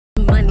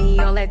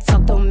like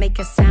talk, don't make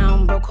a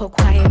sound. Broke her,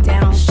 quiet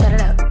down. Shut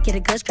it up, get a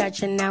good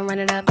scratch and now run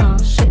it up.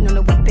 Shitting on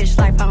the weak bitch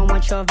life, I don't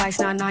want your advice.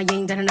 Nah, you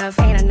ain't done enough.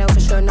 And I know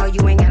for sure, no,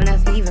 you ain't got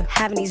enough either.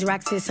 Having these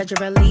rocks is such a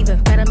reliever.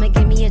 Better make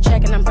give me a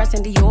check and I'm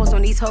pressing the yours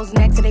on these hoes'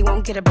 necks so they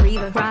won't get a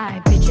breather.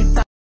 Right, bitch,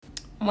 if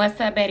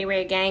What's up, Betty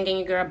Red Gang? And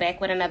your girl back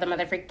with another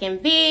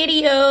motherfucking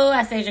video.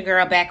 I said your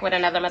girl back with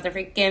another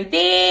motherfucking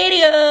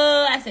video.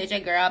 I said your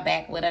girl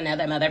back with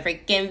another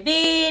motherfucking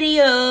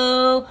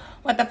video.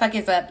 What the fuck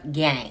is up,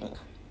 gang?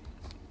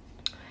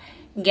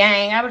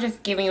 Gang, I was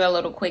just giving you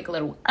a quick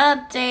little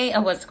update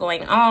of what's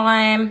going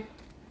on.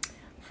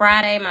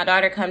 Friday, my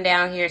daughter come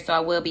down here, so I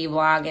will be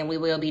vlogging. We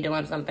will be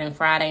doing something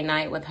Friday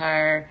night with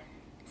her.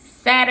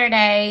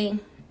 Saturday,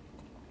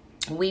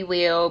 we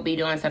will be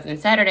doing something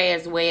Saturday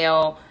as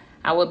well.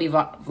 I will be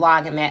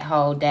vlogging that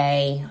whole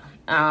day.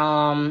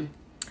 The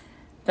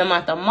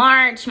month of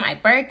March, my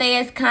birthday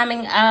is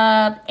coming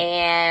up,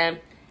 and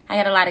I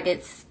got a lot of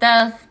good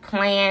stuff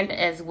planned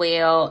as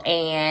well.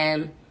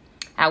 And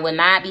I will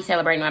not be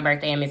celebrating my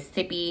birthday in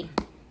Mississippi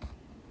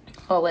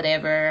or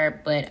whatever,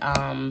 but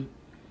I'll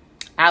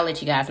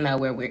let you guys know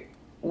where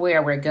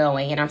we're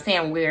going. And I'm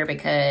saying we're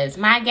because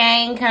my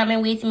gang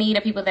coming with me,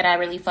 the people that I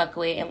really fuck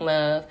with and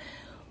love,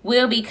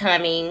 will be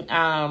coming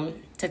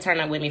to turn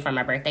up with me for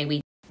my birthday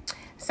week.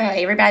 So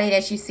everybody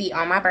that you see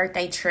on my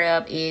birthday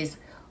trip is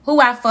who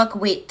I fuck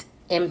with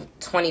in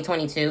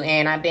 2022.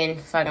 And I've been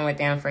fucking with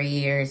them for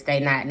years. They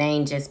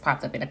ain't just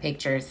popped up in a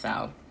picture.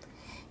 So,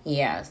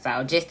 yeah.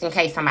 So just in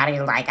case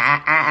somebody like,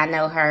 I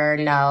know her.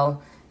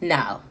 No.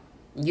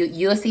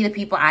 You'll see the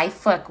people I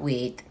fuck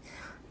with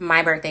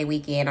my birthday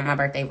weekend or my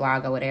birthday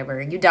vlog or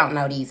whatever. You don't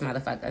know these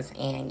motherfuckers.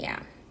 And,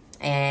 yeah.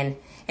 And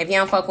if you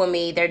don't fuck with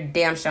me, they're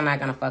damn sure not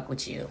gonna fuck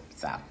with you.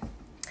 So,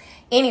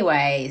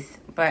 anyways.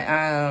 But,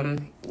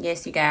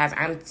 yes, you guys,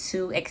 I'm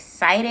too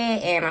excited,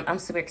 and I'm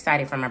super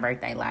excited for my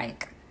birthday.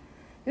 Like,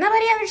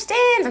 nobody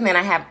understands. And then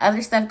I have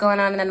other stuff going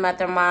on in the month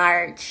of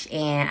March,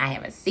 and I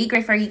have a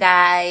secret for you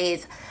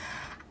guys.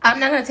 I'm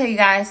not going to tell you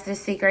guys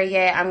this secret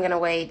yet. I'm going to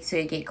wait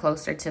to get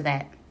closer to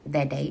that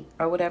date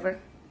or whatever.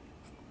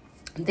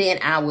 Then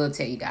I will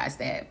tell you guys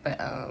that. But,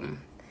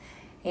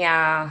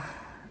 yeah,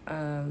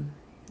 I'm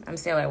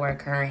still at work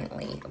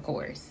currently, of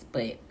course,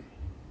 but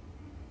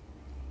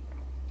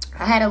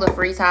I had a little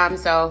free time,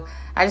 so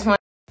I just want.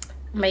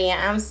 But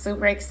yeah, I'm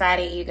super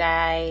excited, you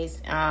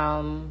guys.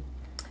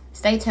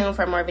 Stay tuned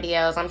for more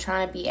videos. I'm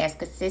trying to be as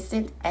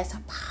consistent as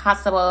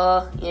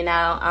possible, you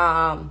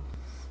know.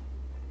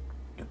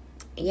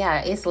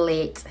 Yeah, it's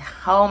lit.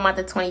 Whole month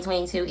of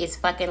 2022 is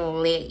fucking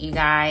lit, you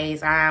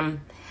guys. I'm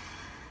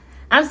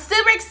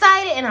super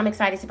excited, and I'm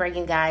excited to bring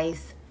you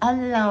guys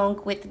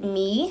along with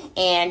me.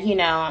 And you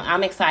know,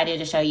 I'm excited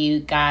to show you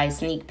guys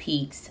sneak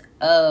peeks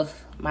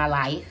of my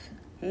life.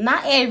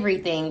 Not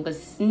everything, but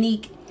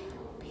sneak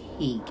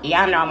peek.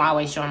 Y'all know I'm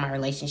always showing my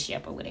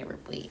relationship or whatever,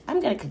 but I'm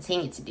gonna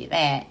continue to do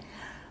that.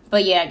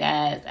 But yeah,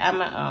 guys,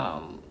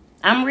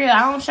 I'm real.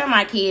 I don't show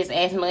my kids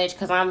as much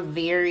because I'm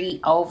very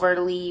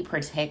overly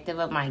protective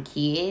of my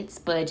kids.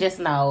 But just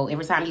know,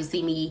 every time you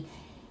see me,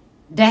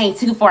 they ain't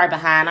too far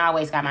behind. I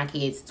always got my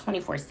kids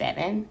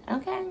 24/7.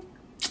 Okay,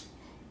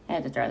 I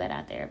had to throw that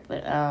out there.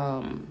 But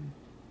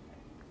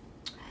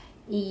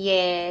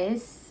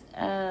yes.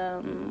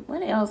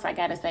 What else I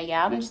gotta say,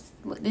 y'all? This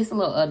is a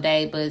little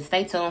update, but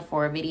stay tuned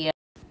for a video.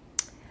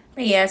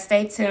 But yeah,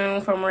 stay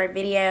tuned for more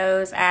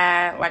videos.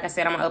 Like I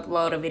said, I'm gonna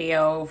upload a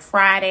video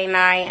Friday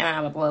night, and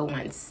I'll upload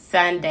one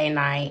Sunday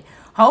night.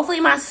 Hopefully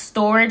my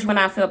storage, when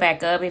I fill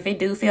back up, if it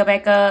do fill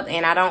back up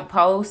and I don't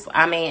post,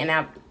 and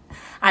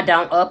I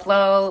don't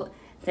upload,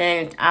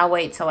 then I'll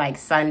wait till like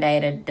Sunday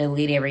to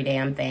delete every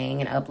damn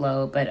thing and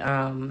upload. But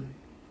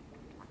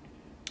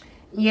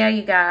yeah,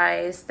 you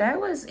guys, that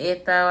was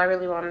it though. I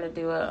really wanted to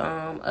do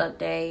a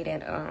update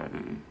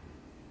and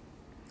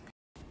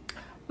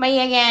but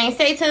yeah, gang,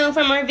 stay tuned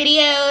for more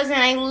videos, and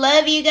I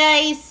love you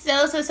guys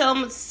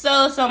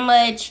so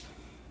much.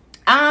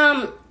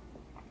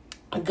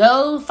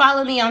 Go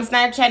follow me on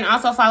Snapchat and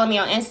also follow me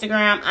on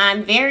Instagram.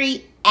 I'm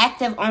very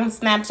active on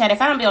Snapchat.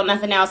 If I don't be on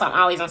nothing else, I'm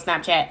always on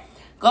Snapchat.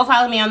 Go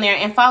follow me on there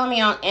and follow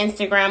me on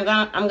Instagram.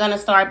 I'm gonna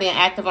start being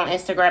active on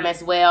Instagram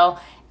as well.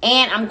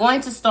 And I'm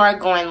going to start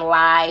going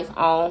live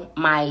on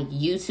my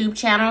YouTube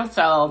channel.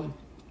 So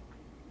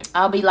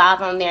I'll be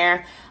live on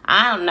there.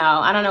 I don't know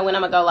when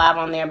I'm going to go live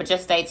on there. But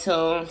just stay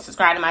tuned.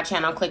 Subscribe to my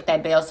channel. Click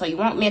that bell so you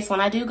won't miss when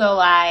I do go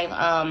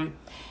live.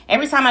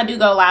 Every time I do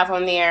go live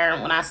on there,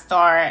 when I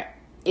start,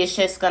 it's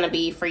just going to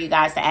be for you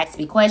guys to ask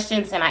me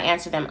questions. And I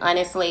answer them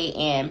honestly.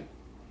 And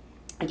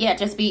yeah,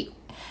 just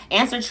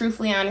answer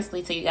truthfully,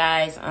 honestly to you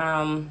guys.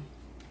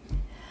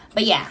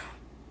 But yeah.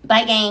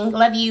 Bye, gang.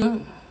 Love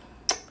you.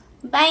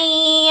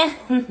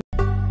 Bye.